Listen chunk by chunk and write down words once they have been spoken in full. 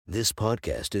This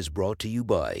podcast is brought to you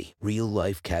by Real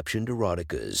Life Captioned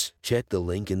Eroticas. Check the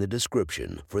link in the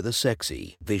description for the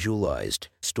sexy, visualized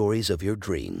stories of your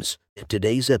dreams.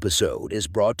 Today's episode is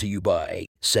brought to you by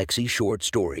Sexy Short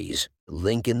Stories.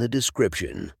 Link in the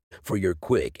description for your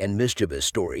quick and mischievous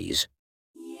stories.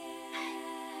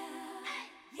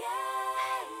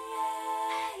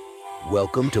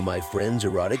 Welcome to my friend's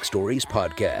Erotic Stories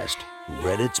podcast,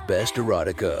 Reddit's Best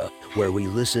Erotica, where we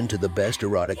listen to the best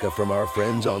erotica from our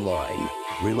friends online.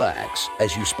 Relax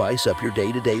as you spice up your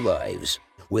day-to-day lives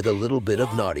with a little bit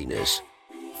of naughtiness.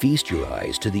 Feast your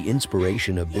eyes to the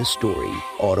inspiration of this story,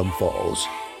 Autumn Falls.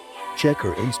 Check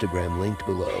her Instagram linked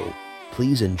below.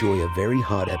 Please enjoy a very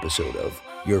hot episode of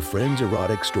Your Friend's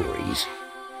Erotic Stories.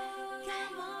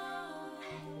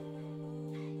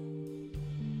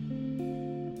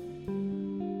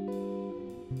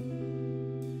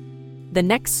 The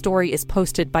next story is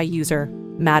posted by user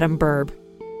Madam Burb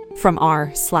from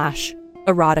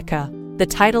r/erotica. The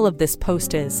title of this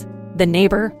post is The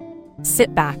Neighbor.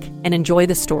 Sit back and enjoy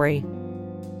the story.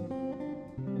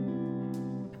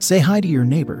 Say hi to your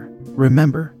neighbor.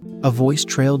 Remember? A voice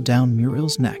trailed down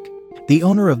Muriel's neck. The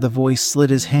owner of the voice slid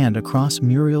his hand across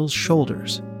Muriel's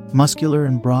shoulders, muscular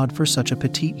and broad for such a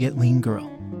petite yet lean girl.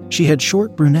 She had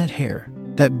short brunette hair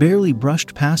that barely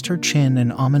brushed past her chin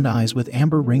and almond eyes with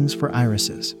amber rings for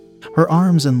irises. Her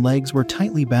arms and legs were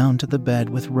tightly bound to the bed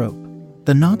with rope,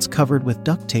 the knots covered with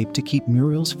duct tape to keep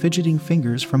Muriel's fidgeting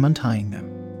fingers from untying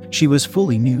them. She was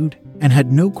fully nude and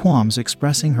had no qualms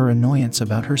expressing her annoyance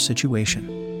about her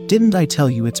situation. Didn't I tell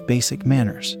you it's basic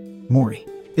manners, Maury?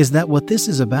 Is that what this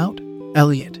is about?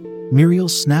 Elliot. Muriel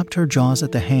snapped her jaws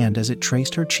at the hand as it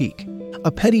traced her cheek.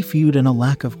 A petty feud and a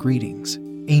lack of greetings.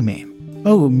 Amen.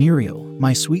 Oh, Muriel,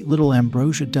 my sweet little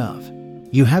ambrosia dove.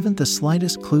 You haven't the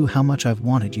slightest clue how much I've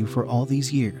wanted you for all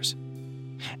these years.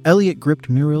 Elliot gripped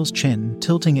Muriel's chin,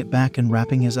 tilting it back and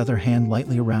wrapping his other hand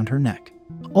lightly around her neck.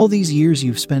 All these years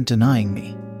you've spent denying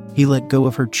me. He let go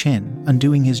of her chin,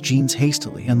 undoing his jeans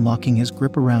hastily and locking his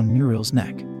grip around Muriel's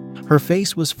neck. Her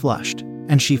face was flushed,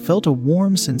 and she felt a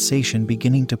warm sensation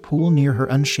beginning to pool near her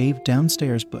unshaved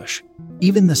downstairs bush.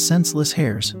 Even the senseless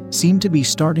hairs seemed to be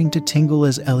starting to tingle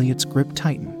as Elliot's grip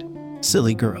tightened.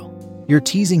 Silly girl, your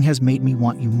teasing has made me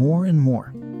want you more and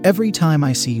more. Every time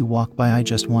I see you walk by, I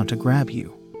just want to grab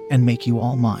you and make you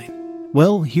all mine.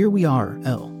 Well, here we are,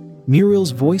 Elle.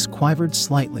 Muriel's voice quivered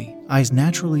slightly, eyes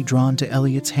naturally drawn to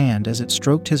Elliot's hand as it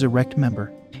stroked his erect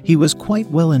member. He was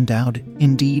quite well endowed,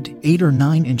 indeed, 8 or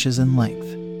 9 inches in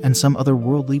length, and some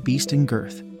otherworldly beast in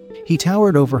girth. He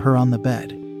towered over her on the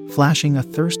bed, flashing a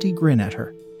thirsty grin at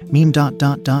her.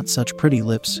 Such pretty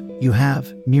lips you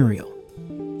have, Muriel.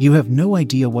 You have no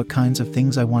idea what kinds of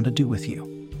things I want to do with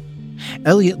you.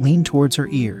 Elliot leaned towards her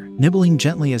ear, nibbling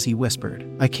gently as he whispered,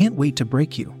 I can't wait to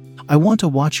break you. I want to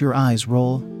watch your eyes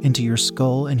roll into your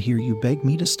skull and hear you beg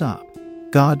me to stop.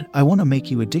 God, I want to make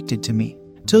you addicted to me,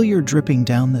 till you're dripping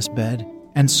down this bed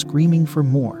and screaming for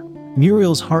more.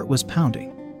 Muriel's heart was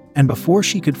pounding, and before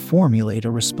she could formulate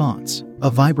a response,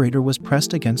 a vibrator was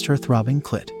pressed against her throbbing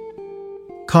clit,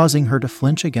 causing her to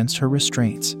flinch against her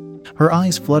restraints. Her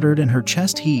eyes fluttered and her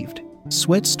chest heaved,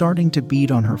 sweat starting to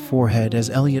bead on her forehead as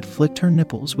Elliot flicked her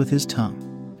nipples with his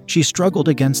tongue. She struggled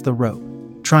against the rope,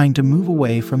 trying to move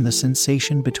away from the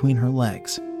sensation between her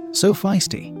legs. So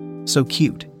feisty, so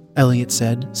cute, Elliot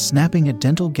said, snapping a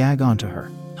dental gag onto her.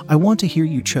 I want to hear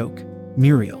you choke,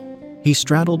 Muriel. He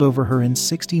straddled over her in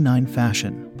 69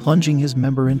 fashion, plunging his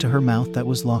member into her mouth that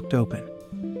was locked open.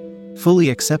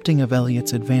 Fully accepting of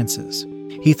Elliot's advances,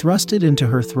 he thrust it into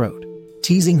her throat,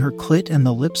 teasing her clit and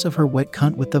the lips of her wet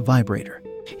cunt with the vibrator.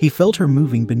 He felt her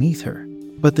moving beneath her,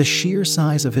 but the sheer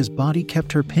size of his body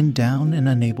kept her pinned down and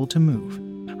unable to move.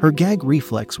 Her gag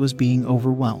reflex was being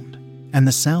overwhelmed, and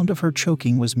the sound of her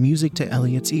choking was music to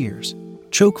Elliot's ears.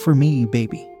 Choke for me,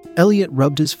 baby. Elliot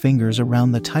rubbed his fingers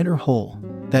around the tighter hole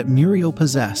that Muriel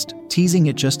possessed, teasing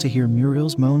it just to hear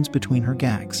Muriel's moans between her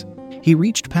gags. He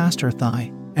reached past her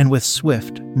thigh, and with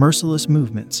swift, merciless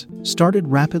movements, started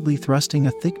rapidly thrusting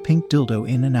a thick pink dildo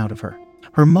in and out of her.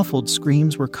 Her muffled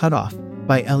screams were cut off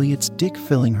by Elliot's dick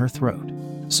filling her throat.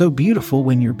 So beautiful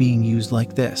when you're being used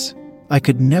like this. I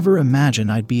could never imagine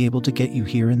I'd be able to get you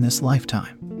here in this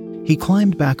lifetime. He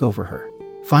climbed back over her,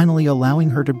 finally allowing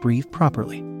her to breathe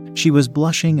properly. She was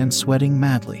blushing and sweating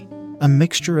madly, a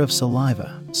mixture of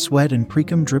saliva, sweat, and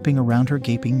precum dripping around her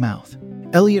gaping mouth.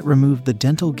 Elliot removed the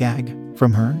dental gag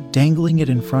from her, dangling it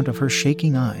in front of her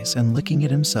shaking eyes and licking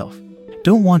it himself.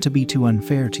 Don't want to be too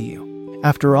unfair to you.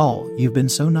 After all, you've been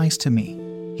so nice to me.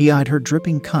 He eyed her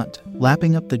dripping cunt,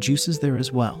 lapping up the juices there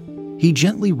as well. He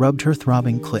gently rubbed her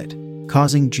throbbing clit,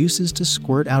 causing juices to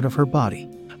squirt out of her body.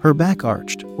 Her back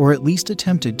arched, or at least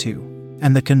attempted to,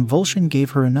 and the convulsion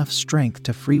gave her enough strength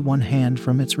to free one hand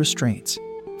from its restraints.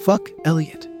 "Fuck,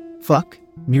 Elliot. Fuck,"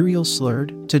 Muriel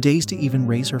slurred, too dazed to even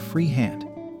raise her free hand.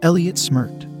 Elliot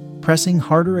smirked, pressing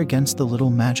harder against the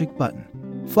little magic button.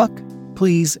 "Fuck,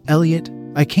 please, Elliot.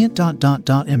 I can't ...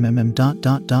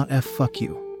 F fuck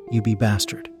you be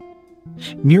bastard."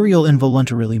 Muriel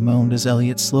involuntarily moaned as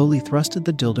Elliot slowly thrusted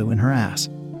the dildo in her ass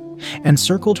and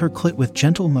circled her clit with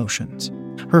gentle motions.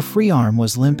 Her free arm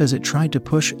was limp as it tried to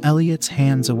push Elliot's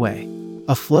hands away,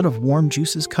 a flood of warm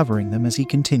juices covering them as he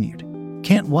continued.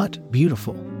 "Can't what?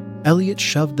 Beautiful." Elliot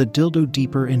shoved the dildo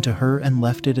deeper into her and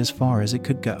left it as far as it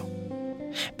could go,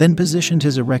 then positioned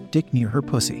his erect dick near her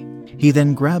pussy. He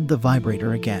then grabbed the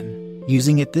vibrator again,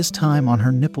 using it this time on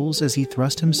her nipples as he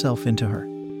thrust himself into her,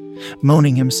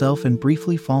 moaning himself and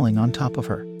briefly falling on top of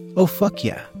her. "Oh fuck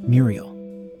yeah, Muriel.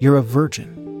 You're a virgin."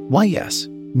 "Why yes,"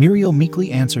 Muriel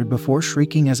meekly answered before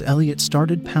shrieking as Elliot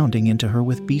started pounding into her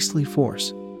with beastly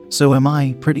force. "So am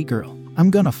I, pretty girl. I'm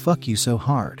gonna fuck you so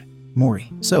hard,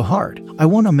 Maury. So hard, I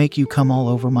wanna make you come all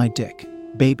over my dick,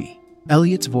 baby."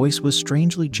 Elliot's voice was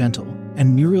strangely gentle,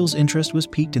 and Muriel's interest was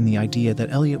piqued in the idea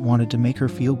that Elliot wanted to make her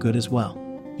feel good as well.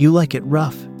 "You like it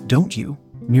rough, don't you?"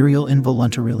 Muriel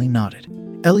involuntarily nodded.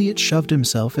 Elliot shoved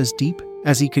himself as deep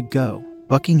as he could go,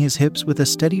 bucking his hips with a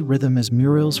steady rhythm as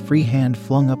Muriel's free hand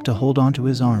flung up to hold onto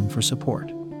his arm for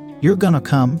support. "You're gonna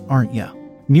come, aren't ya?"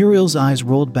 Muriel's eyes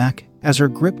rolled back as her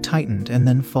grip tightened and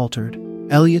then faltered,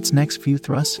 Elliot's next few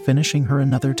thrusts finishing her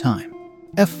another time.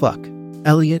 Fuck.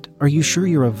 Elliot, are you sure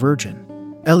you're a virgin?"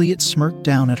 Elliot smirked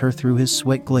down at her through his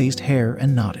sweat-glazed hair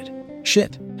and nodded.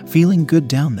 "Shit, feeling good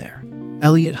down there."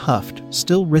 Elliot huffed,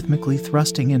 still rhythmically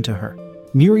thrusting into her.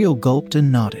 Muriel gulped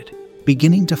and nodded,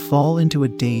 beginning to fall into a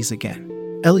daze again.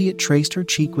 Elliot traced her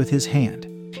cheek with his hand.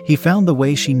 He found the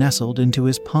way she nestled into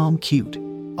his palm cute,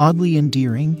 oddly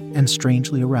endearing, and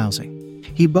strangely arousing.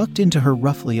 He bucked into her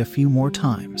roughly a few more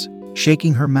times,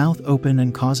 shaking her mouth open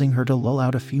and causing her to lull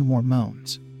out a few more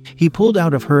moans. He pulled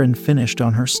out of her and finished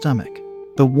on her stomach,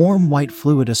 the warm white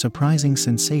fluid a surprising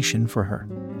sensation for her.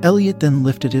 Elliot then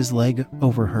lifted his leg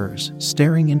over hers,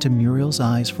 staring into Muriel's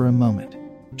eyes for a moment.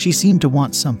 She seemed to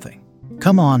want something.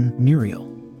 "Come on, Muriel.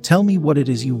 Tell me what it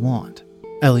is you want,"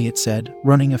 Elliot said,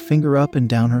 running a finger up and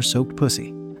down her soaked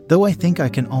pussy. "Though I think I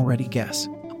can already guess.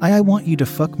 I want you to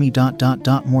fuck me ...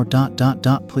 more ...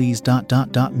 please ...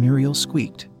 Muriel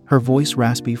squeaked, her voice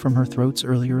raspy from her throat's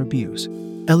earlier abuse.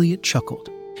 Elliot chuckled.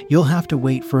 "You'll have to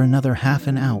wait for another half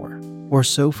an hour or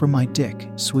so for my dick,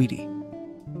 sweetie."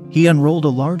 He unrolled a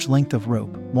large length of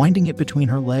rope, winding it between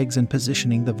her legs and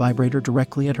positioning the vibrator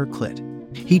directly at her clit.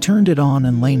 He turned it on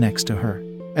and lay next to her,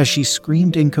 as she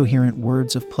screamed incoherent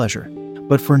words of pleasure.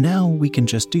 "But for now, we can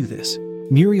just do this."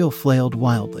 Muriel flailed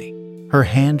wildly, her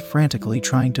hand frantically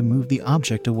trying to move the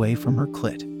object away from her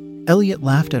clit. Elliot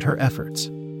laughed at her efforts.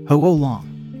 "Ho long."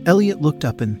 Elliot looked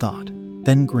up in thought,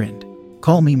 then grinned.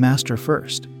 "Call me master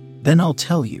first, then I'll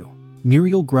tell you."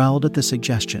 Muriel growled at the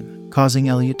suggestion, causing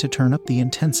Elliot to turn up the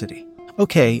intensity.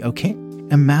 Okay,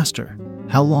 and master.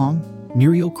 How long?"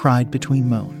 Muriel cried between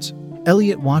moans.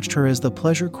 Elliot watched her as the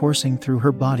pleasure coursing through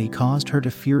her body caused her to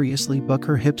furiously buck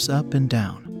her hips up and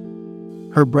down,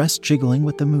 her breasts jiggling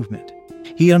with the movement.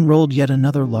 He unrolled yet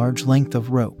another large length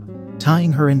of rope,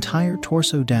 tying her entire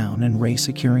torso down and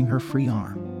securing her free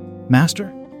arm.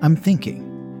 "Master, I'm thinking.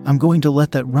 I'm going to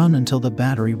let that run until the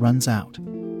battery runs out."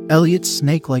 Elliot's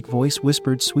snake-like voice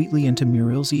whispered sweetly into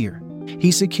Muriel's ear. He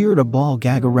secured a ball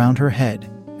gag around her head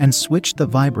and switched the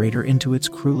vibrator into its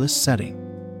cruelest setting,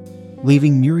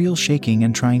 leaving Muriel shaking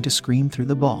and trying to scream through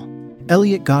the ball.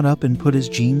 Elliot got up and put his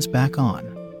jeans back on,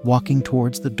 walking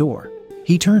towards the door.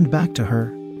 He turned back to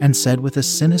her and said with a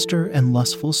sinister and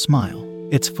lustful smile,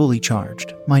 "It's fully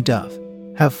charged, my dove.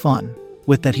 Have fun."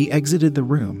 With that, he exited the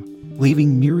room,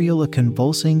 leaving Muriel a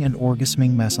convulsing and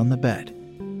orgasming mess on the bed,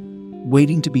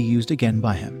 waiting to be used again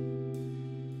by him.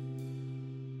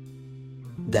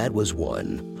 That was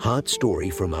one hot story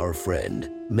from our friend.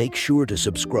 Make sure to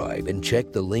subscribe and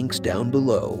check the links down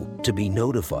below to be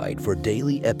notified for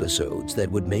daily episodes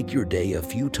that would make your day a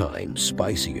few times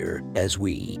spicier as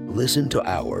we listen to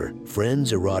our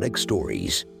friends' erotic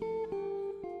stories.